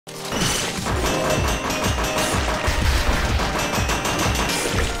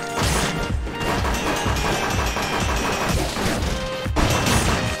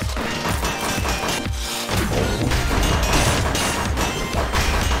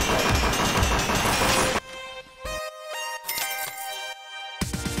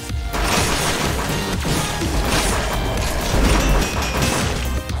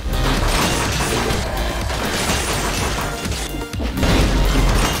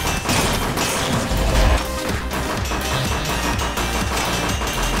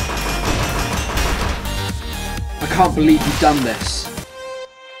can't believe you've done this.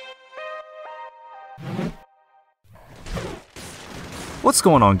 What's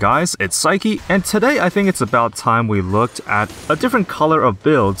going on, guys? It's Psyche, and today I think it's about time we looked at a different color of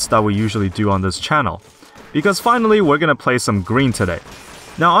builds that we usually do on this channel. Because finally we're gonna play some green today.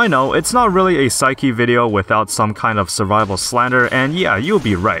 Now I know, it's not really a Psyche video without some kind of survival slander, and yeah, you'll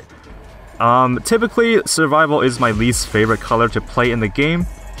be right. Typically, survival is my least favorite color to play in the game.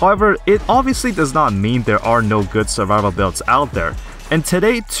 However, it obviously does not mean there are no good survival builds out there. And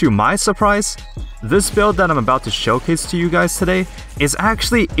today, to my surprise, this build that I'm about to showcase to you guys today is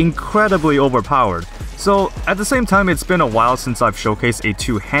actually incredibly overpowered. So, at the same time, it's been a while since I've showcased a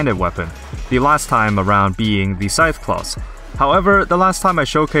two-handed weapon, the last time around being the Scythe Claws. However, the last time I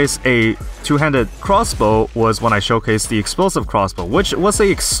showcased a two-handed crossbow was when I showcased the explosive crossbow, which was an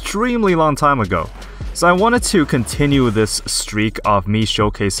extremely long time ago. So I wanted to continue this streak of me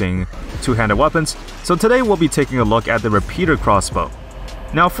showcasing two-handed weapons, so today we'll be taking a look at the repeater crossbow.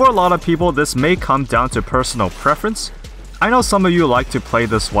 Now, for a lot of people, this may come down to personal preference. I know some of you like to play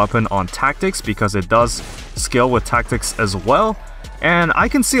this weapon on tactics because it does scale with tactics as well, and I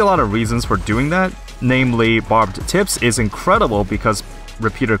can see a lot of reasons for doing that. Namely, barbed tips is incredible because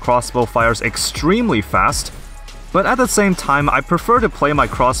repeater crossbow fires extremely fast. But at the same time, I prefer to play my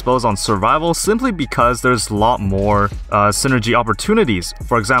crossbows on survival simply because there's a lot more synergy opportunities.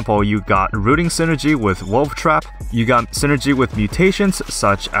 For example, you got rooting synergy with Wolf Trap, you got synergy with mutations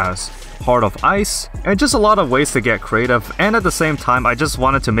such as Heart of Ice, and just a lot of ways to get creative. And at the same time, I just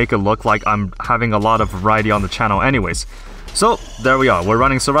wanted to make it look like I'm having a lot of variety on the channel anyways. So there we are, we're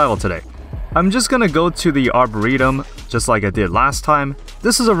running survival today. I'm just gonna go to the Arboretum just like I did last time.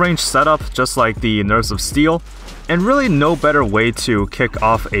 This is a ranged setup just like the Nerves of Steel. And really no better way to kick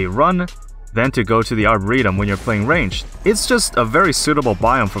off a run than to go to the Arboretum when you're playing ranged. It's just a very suitable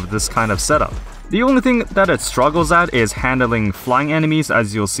biome for this kind of setup. The only thing that it struggles at is handling flying enemies,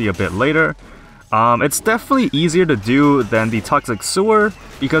 as you'll see a bit later. It's definitely easier to do than the Toxic Sewer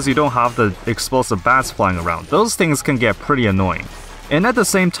because you don't have the explosive bats flying around. Those things can get pretty annoying. And at the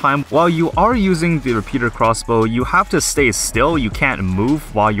same time, while you are using the repeater crossbow, you have to stay still, you can't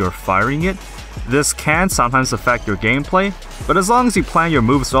move while you're firing it. This can sometimes affect your gameplay, but as long as you plan your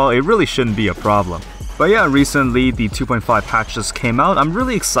moves well, it really shouldn't be a problem. But yeah, recently the 2.5 patch just came out. I'm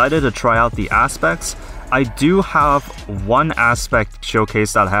really excited to try out the aspects. I do have one aspect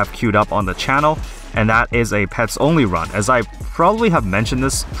showcase that I have queued up on the channel, and that is a pets only run, as I probably have mentioned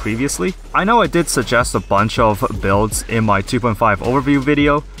this previously. I know I did suggest a bunch of builds in my 2.5 overview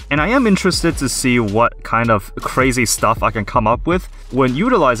video, and I am interested to see what kind of crazy stuff I can come up with when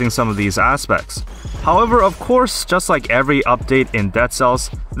utilizing some of these aspects. However, of course, just like every update in Dead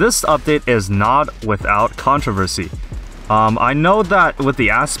Cells, this update is not without controversy. I know that with the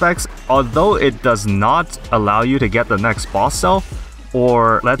aspects, although it does not allow you to get the next boss cell,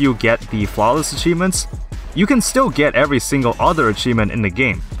 or let you get the flawless achievements, you can still get every single other achievement in the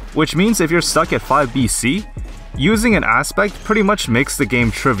game. Which means if you're stuck at 5 BC, using an aspect pretty much makes the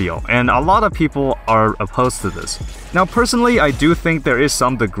game trivial, and a lot of people are opposed to this. Now personally, I do think there is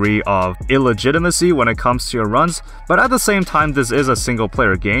some degree of illegitimacy when it comes to your runs, but at the same time this is a single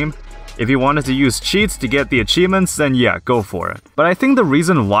player game. If you wanted to use cheats to get the achievements, then yeah, go for it. But I think the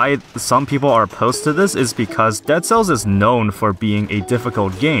reason why some people are opposed to this is because Dead Cells is known for being a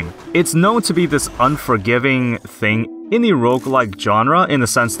difficult game. It's known to be this unforgiving thing in the roguelike genre in the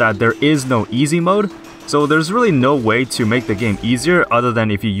sense that there is no easy mode, so there's really no way to make the game easier other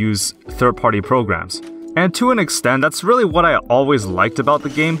than if you use third-party programs. And to an extent, that's really what I always liked about the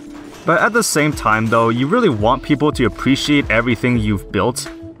game. But at the same time though, you really want people to appreciate everything you've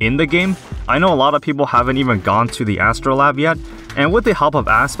built in the game. I know a lot of people haven't even gone to the Astrolab yet, and with the help of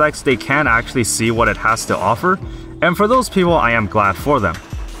aspects, they can actually see what it has to offer, and for those people, I am glad for them.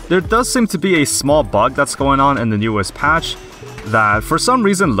 There does seem to be a small bug that's going on in the newest patch, that for some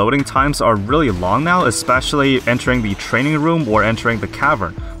reason loading times are really long now, especially entering the training room or entering the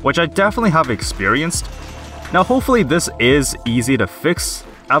cavern, which I definitely have experienced. Now hopefully this is easy to fix.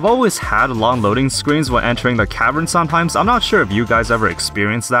 I've always had long loading screens when entering the cavern sometimes. I'm not sure if you guys ever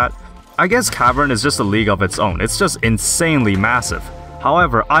experienced that. I guess cavern is just a league of its own. It's just insanely massive.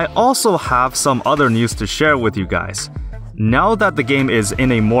 However, I also have some other news to share with you guys. Now that the game is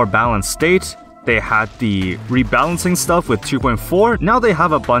in a more balanced state, they had the rebalancing stuff with 2.4. Now they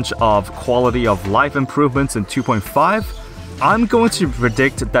have a bunch of quality of life improvements in 2.5. I'm going to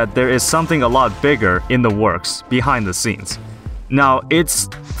predict that there is something a lot bigger in the works behind the scenes. Now, it's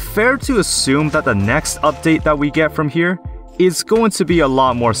fair to assume that the next update that we get from here is going to be a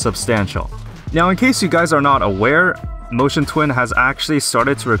lot more substantial. Now, in case you guys are not aware, Motion Twin has actually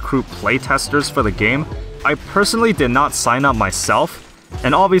started to recruit playtesters for the game I personally did not sign up myself,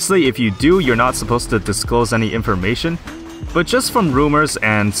 and obviously if you do, you're not supposed to disclose any information. But just from rumors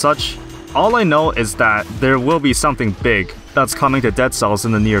and such, all I know is that there will be something big that's coming to Dead Cells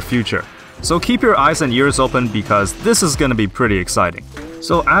in the near future. So keep your eyes and ears open because this is gonna be pretty exciting.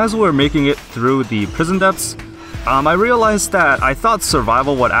 So as we're making it through the prison depths, I realized that I thought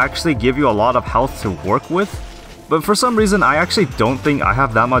survival would actually give you a lot of health to work with, but for some reason I actually don't think I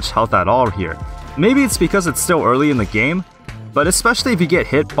have that much health at all here. Maybe it's because it's still early in the game, but especially if you get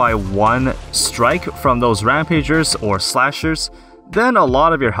hit by one strike from those rampagers or slashers, then a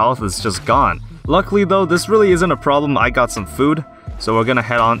lot of your health is just gone. Luckily though, this really isn't a problem. I got some food, so we're gonna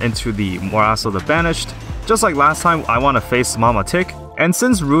head on into the Morass of the Banished. Just like last time, I want to face Mama Tick, and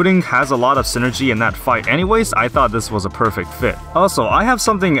since rooting has a lot of synergy in that fight anyways, I thought this was a perfect fit. Also, I have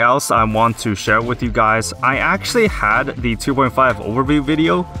something else I want to share with you guys. I actually had the 2.5 overview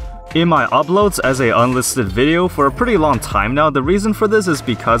video in my uploads as an unlisted video for a pretty long time now. The reason for this is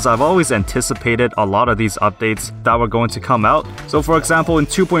because I've always anticipated a lot of these updates that were going to come out. So for example, in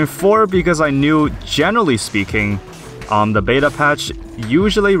 2.4, because I knew, generally speaking, the beta patch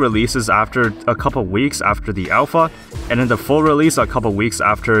usually releases after a couple weeks after the alpha, and then the full release a couple weeks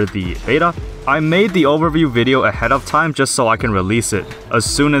after the beta. I made the overview video ahead of time just so I can release it as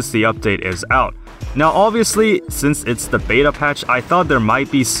soon as the update is out. Now obviously, since it's the beta patch, I thought there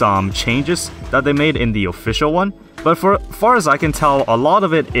might be some changes that they made in the official one, but for far as I can tell, a lot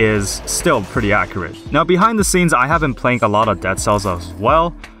of it is still pretty accurate. Now behind the scenes, I have been playing a lot of Dead Cells as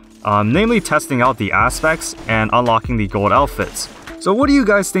well, namely testing out the aspects and unlocking the gold outfits. So what do you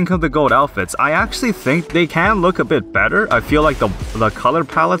guys think of the gold outfits? I actually think they can look a bit better. I feel like the color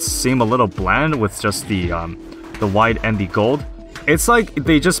palettes seem a little bland with just the white and the gold. It's like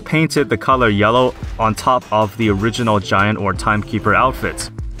they just painted the color yellow on top of the original giant or timekeeper outfits.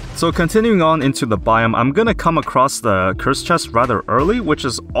 So continuing on into the biome, I'm gonna come across the curse chest rather early, which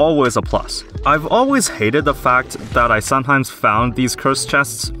is always a plus. I've always hated the fact that I sometimes found these curse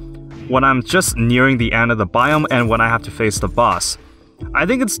chests when I'm just nearing the end of the biome and when I have to face the boss. I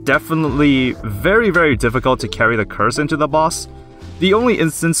think it's definitely very difficult to carry the curse into the boss. The only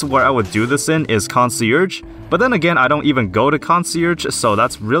instance where I would do this in is Concierge, but then again I don't even go to Concierge, so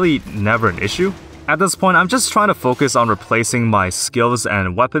that's really never an issue. At this point, I'm just trying to focus on replacing my skills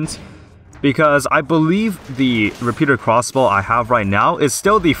and weapons, because I believe the repeater crossbow I have right now is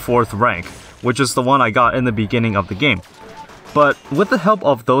still the 4th rank, which is the one I got in the beginning of the game. But with the help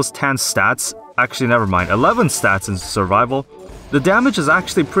of those 10 stats, actually never mind, 11 stats in survival, the damage is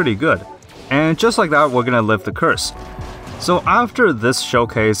actually pretty good. And just like that, we're gonna lift the curse. So after this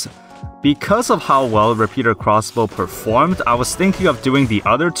showcase, because of how well repeater crossbow performed, I was thinking of doing the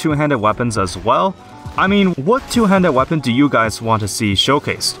other two-handed weapons as well. I mean, what two-handed weapon do you guys want to see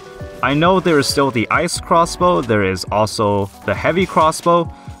showcased? I know there is still the ice crossbow, there is also the heavy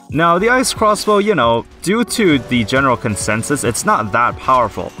crossbow. Now the ice crossbow, you know, due to the general consensus, it's not that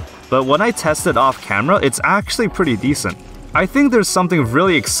powerful. But when I test it off camera, it's actually pretty decent. I think there's something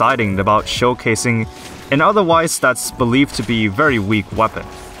really exciting about showcasing an otherwise that's believed to be very weak weapon.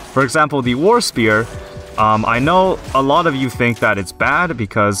 For example, the War Spear, I know a lot of you think that it's bad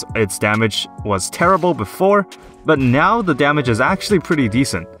because its damage was terrible before, but now the damage is actually pretty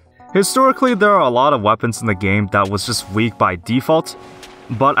decent. Historically, there are a lot of weapons in the game that was just weak by default,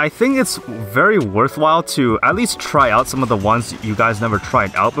 but I think it's very worthwhile to at least try out some of the ones you guys never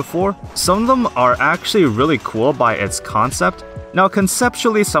tried out before. Some of them are actually really cool by its concept. Now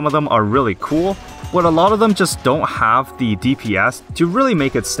conceptually, some of them are really cool, but a lot of them just don't have the DPS to really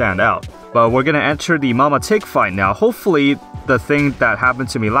make it stand out. But we're gonna enter the Mama Tick fight now. Hopefully the thing that happened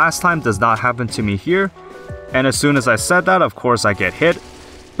to me last time does not happen to me here. And as soon as I said that, of course I get hit.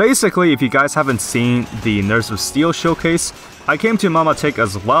 Basically, if you guys haven't seen the Nerves of Steel showcase, I came to Mama Tick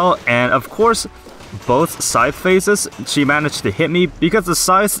as well, and of course, both scythe phases, she managed to hit me because the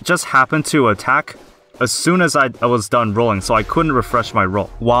scythe just happened to attack as soon as I was done rolling, so I couldn't refresh my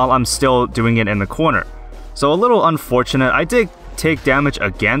roll while I'm still doing it in the corner. So a little unfortunate. I did take damage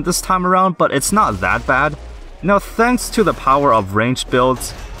again this time around, but it's not that bad. Now thanks to the power of ranged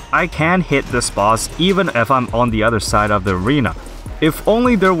builds, I can hit this boss even if I'm on the other side of the arena. If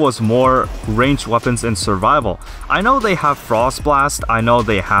only there was more ranged weapons in survival. I know they have Frost Blast, I know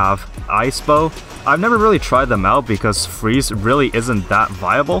they have Ice Bow. I've never really tried them out because freeze really isn't that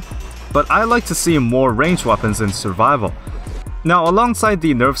viable, but I like to see more ranged weapons in survival. Now alongside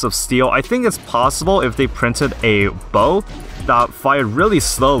the Nerves of Steel, I think it's possible if they printed a bow that fired really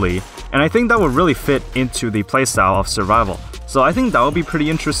slowly, and I think that would really fit into the playstyle of survival. So I think that would be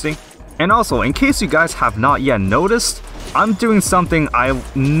pretty interesting. And also, in case you guys have not yet noticed, I'm doing something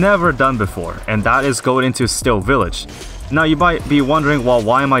I've never done before, and that is going into Stilt Village. Now you might be wondering, well,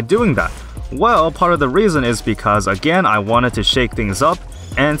 why am I doing that? Well, part of the reason is because, again, I wanted to shake things up,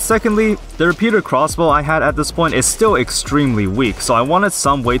 and secondly, the repeater crossbow I had at this point is still extremely weak, so I wanted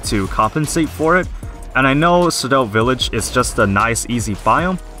some way to compensate for it. And I know Stilt Village is just a nice, easy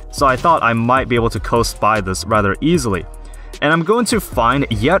biome, so I thought I might be able to coast by this rather easily. And I'm going to find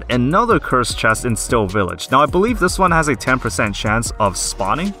yet another cursed chest in Stilt Village. Now I believe this one has a 10% chance of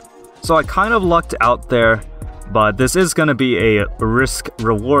spawning, so I kind of lucked out there, but this is going to be a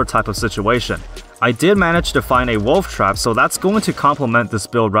risk-reward type of situation. I did manage to find a wolf trap, so that's going to complement this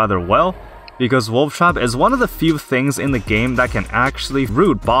build rather well, because wolf trap is one of the few things in the game that can actually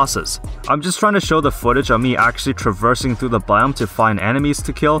root bosses. I'm just trying to show the footage of me actually traversing through the biome to find enemies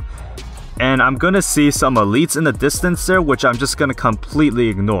to kill, and I'm gonna see some elites in the distance there, which I'm just gonna completely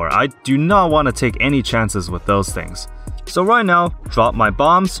ignore. I do not want to take any chances with those things. So right now, drop my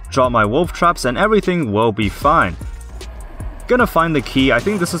bombs, drop my wolf traps, and everything will be fine. Gonna find the key. I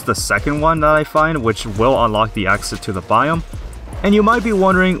think this is the second one that I find, which will unlock the exit to the biome. And you might be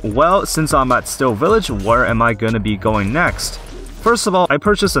wondering, well, since I'm at Stilt Village, where am I gonna be going next? First of all, I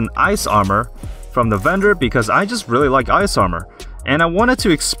purchased an ice armor from the vendor because I just really like ice armor, and I wanted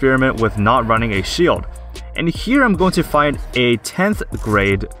to experiment with not running a shield. And here I'm going to find a 10th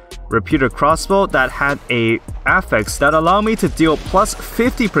grade repeater crossbow that had a affix that allowed me to deal plus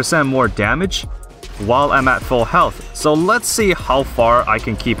 50% more damage while I'm at full health. So let's see how far I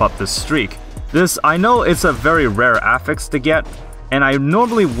can keep up this streak. This, I know it's a very rare affix to get, and I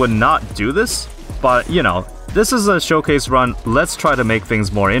normally would not do this, but you know, this is a showcase run, let's try to make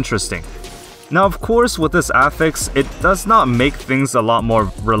things more interesting. Now of course with this affix, it does not make things a lot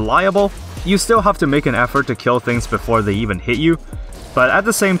more reliable. You still have to make an effort to kill things before they even hit you. But at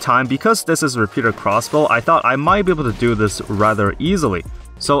the same time, because this is repeater crossbow, I thought I might be able to do this rather easily.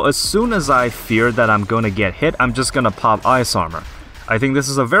 So as soon as I fear that I'm going to get hit, I'm just going to pop ice armor. I think this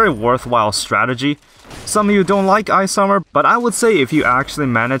is a very worthwhile strategy. Some of you don't like ice armor, but I would say if you actually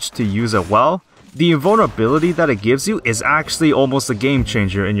manage to use it well, the invulnerability that it gives you is actually almost a game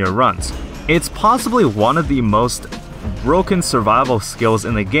changer in your runs. It's possibly one of the most broken survival skills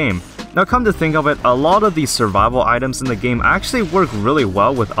in the game. Now come to think of it, a lot of these survival items in the game actually work really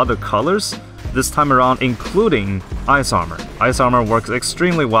well with other colors this time around, including ice armor. Ice armor works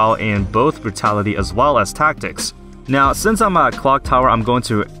extremely well in both brutality as well as tactics. Now since I'm at Clock Tower, I'm going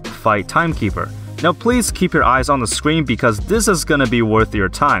to fight Timekeeper. Now please keep your eyes on the screen because this is gonna be worth your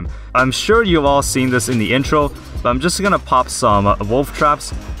time. I'm sure you've all seen this in the intro, but I'm just gonna pop some wolf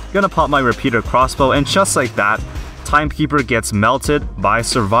traps, gonna pop my repeater crossbow, and just like that, Timekeeper gets melted by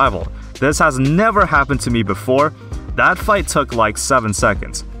survival. This has never happened to me before. That fight took like 7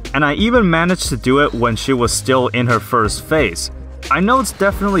 seconds. And I even managed to do it when she was still in her first phase. I know it's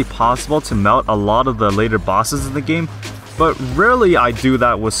definitely possible to melt a lot of the later bosses in the game, but rarely I do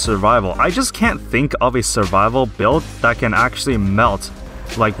that with survival. I just can't think of a survival build that can actually melt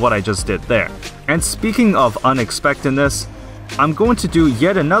like what I just did there. And speaking of unexpectedness, I'm going to do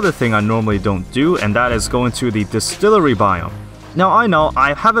yet another thing I normally don't do, and that is going to the distillery biome. Now I know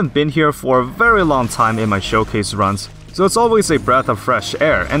I haven't been here for a very long time in my showcase runs, so it's always a breath of fresh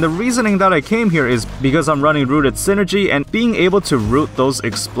air, and the reasoning that I came here is because I'm running rooted synergy, and being able to root those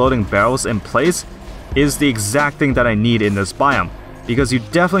exploding barrels in place is the exact thing that I need in this biome, because you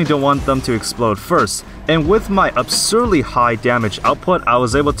definitely don't want them to explode first. And with my absurdly high damage output, I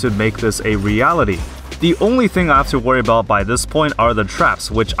was able to make this a reality. The only thing I have to worry about by this point are the traps,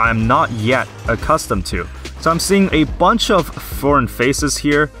 which I'm not yet accustomed to. So I'm seeing a bunch of foreign faces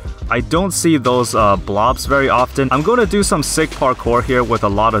here. I don't see those blobs very often. I'm going to do some sick parkour here with a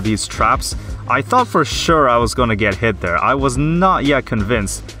lot of these traps. I thought for sure I was going to get hit there. I was not yet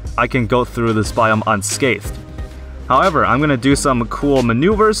convinced I can go through this biome unscathed. However, I'm going to do some cool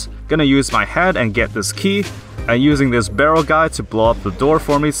maneuvers. Gonna use my head and get this key, and using this barrel guy to blow up the door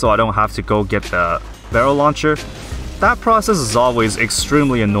for me so I don't have to go get the barrel launcher. That process is always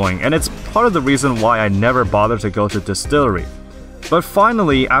extremely annoying, and it's part of the reason why I never bother to go to Distillery. But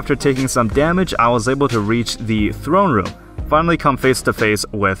finally, after taking some damage, I was able to reach the throne room, finally come face to face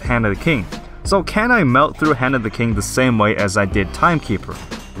with Hand of the King. So can I melt through Hand of the King the same way as I did Timekeeper?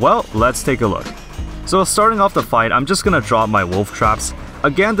 Well, let's take a look. So starting off the fight, I'm just gonna drop my wolf traps.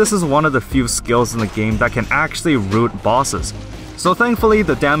 Again, this is one of the few skills in the game that can actually root bosses. So thankfully,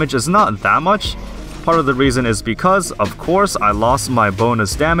 the damage is not that much. Part of the reason is because, of course, I lost my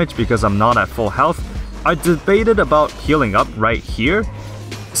bonus damage because I'm not at full health. I debated about healing up right here.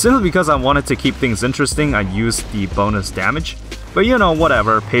 Simply because I wanted to keep things interesting, I used the bonus damage. But you know,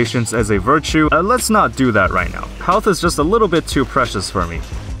 whatever, patience is a virtue. Let's not do that right now. Health is just a little bit too precious for me.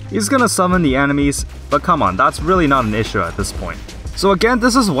 He's gonna summon the enemies, but come on, that's really not an issue at this point. So again,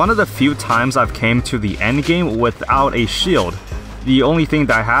 this is one of the few times I've came to the endgame without a shield. The only thing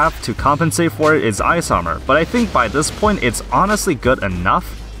that I have to compensate for it is ice armor, but I think by this point it's honestly good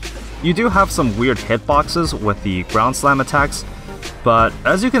enough. You do have some weird hitboxes with the ground slam attacks, but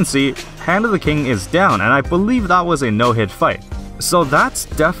as you can see, Hand of the King is down, and I believe that was a no-hit fight. So that's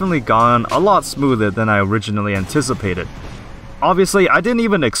definitely gone a lot smoother than I originally anticipated. Obviously, I didn't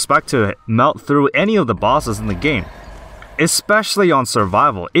even expect to melt through any of the bosses in the game. Especially on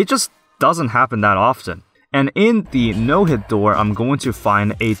survival, it just doesn't happen that often. And in the no-hit door, I'm going to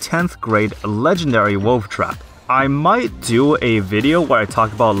find a 10th grade legendary wolf trap. I might do a video where I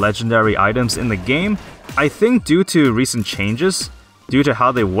talk about legendary items in the game. I think due to recent changes, due to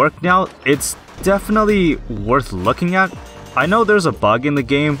how they work now, it's definitely worth looking at. I know there's a bug in the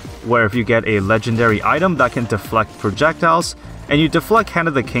game where if you get a legendary item that can deflect projectiles, and you deflect Hand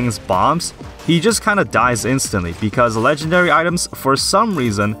of the King's bombs, he just kinda dies instantly because legendary items, for some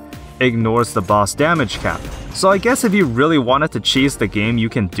reason, ignores the boss damage cap. So I guess if you really wanted to cheese the game, you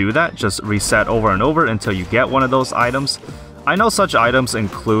can do that, just reset over and over until you get one of those items. I know such items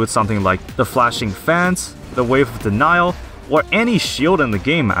include something like the flashing fans, the wave of denial, or any shield in the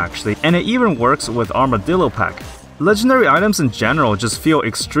game actually, and it even works with Armadillo Pack. Legendary items in general just feel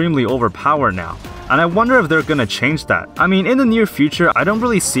extremely overpowered now, and I wonder if they're gonna change that. I mean, in the near future, I don't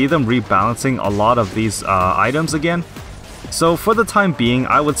really see them rebalancing a lot of these items again. So for the time being,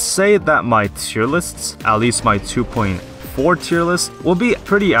 I would say that my tier lists, at least my 2.4 tier list, will be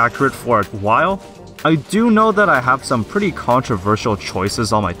pretty accurate for a while. I do know that I have some pretty controversial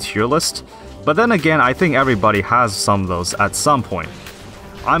choices on my tier list, but then again, I think everybody has some of those at some point.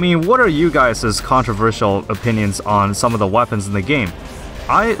 I mean, what are you guys' controversial opinions on some of the weapons in the game?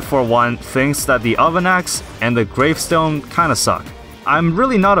 I, for one, think that the Oven Axe and the Gravestone kinda suck. I'm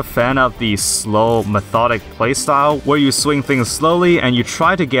really not a fan of the slow, methodic playstyle where you swing things slowly and you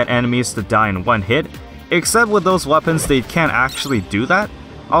try to get enemies to die in one hit, except with those weapons they can't actually do that.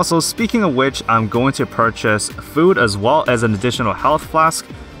 Also, speaking of which, I'm going to purchase food as well as an additional health flask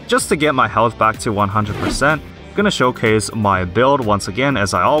just to get my health back to 100%. Gonna showcase my build once again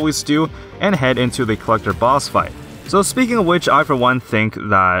as I always do and head into the collector boss fight. So speaking of which, I for one think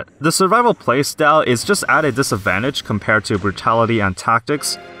that the survival playstyle is just at a disadvantage compared to brutality and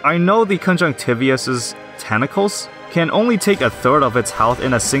tactics. I know the Conjunctivius' tentacles can only take a third of its health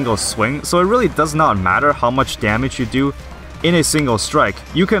in a single swing, so it really does not matter how much damage you do in a single strike.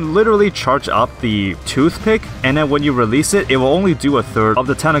 You can literally charge up the toothpick, and then when you release it, it will only do a third of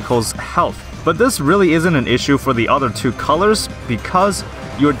the tentacle's health. But this really isn't an issue for the other two colors because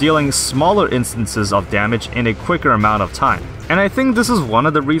you're dealing smaller instances of damage in a quicker amount of time. And I think this is one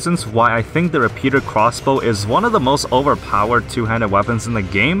of the reasons why I think the repeater crossbow is one of the most overpowered two-handed weapons in the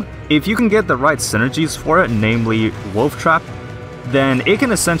game. If you can get the right synergies for it, namely Wolf Trap, then it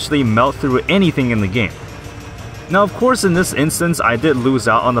can essentially melt through anything in the game. Now of course in this instance I did lose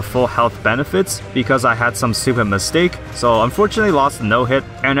out on the full health benefits because I had some stupid mistake, so unfortunately lost the no-hit,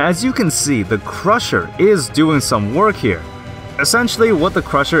 and as you can see the Crusher is doing some work here. Essentially what the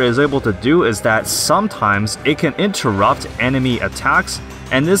Crusher is able to do is that sometimes it can interrupt enemy attacks,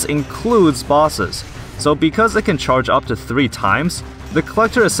 and this includes bosses. So because it can charge up to 3 times, the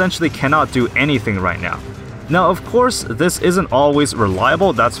Collector essentially cannot do anything right now. Now of course this isn't always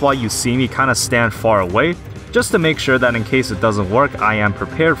reliable, that's why you see me kinda stand far away, just to make sure that in case it doesn't work, I am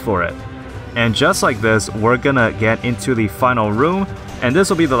prepared for it. And just like this, we're gonna get into the final room, and this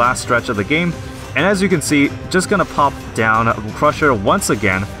will be the last stretch of the game. And as you can see, just gonna pop down Crusher once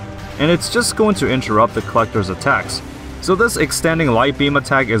again, and it's just going to interrupt the Collector's attacks. So this extending light beam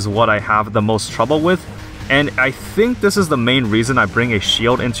attack is what I have the most trouble with, and I think this is the main reason I bring a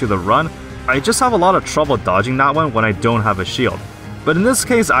shield into the run. I just have a lot of trouble dodging that one when I don't have a shield. But in this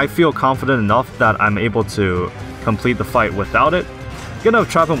case, I feel confident enough that I'm able to complete the fight without it. Gonna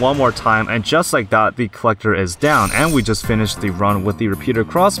trap him one more time, and just like that, the Collector is down, and we just finished the run with the repeater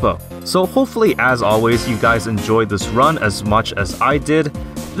crossbow. So hopefully, as always, you guys enjoyed this run as much as I did.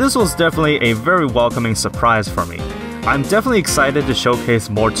 This was definitely a very welcoming surprise for me. I'm definitely excited to showcase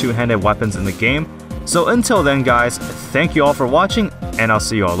more two-handed weapons in the game. So until then guys, thank you all for watching, and I'll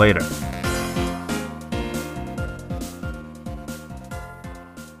see you all later.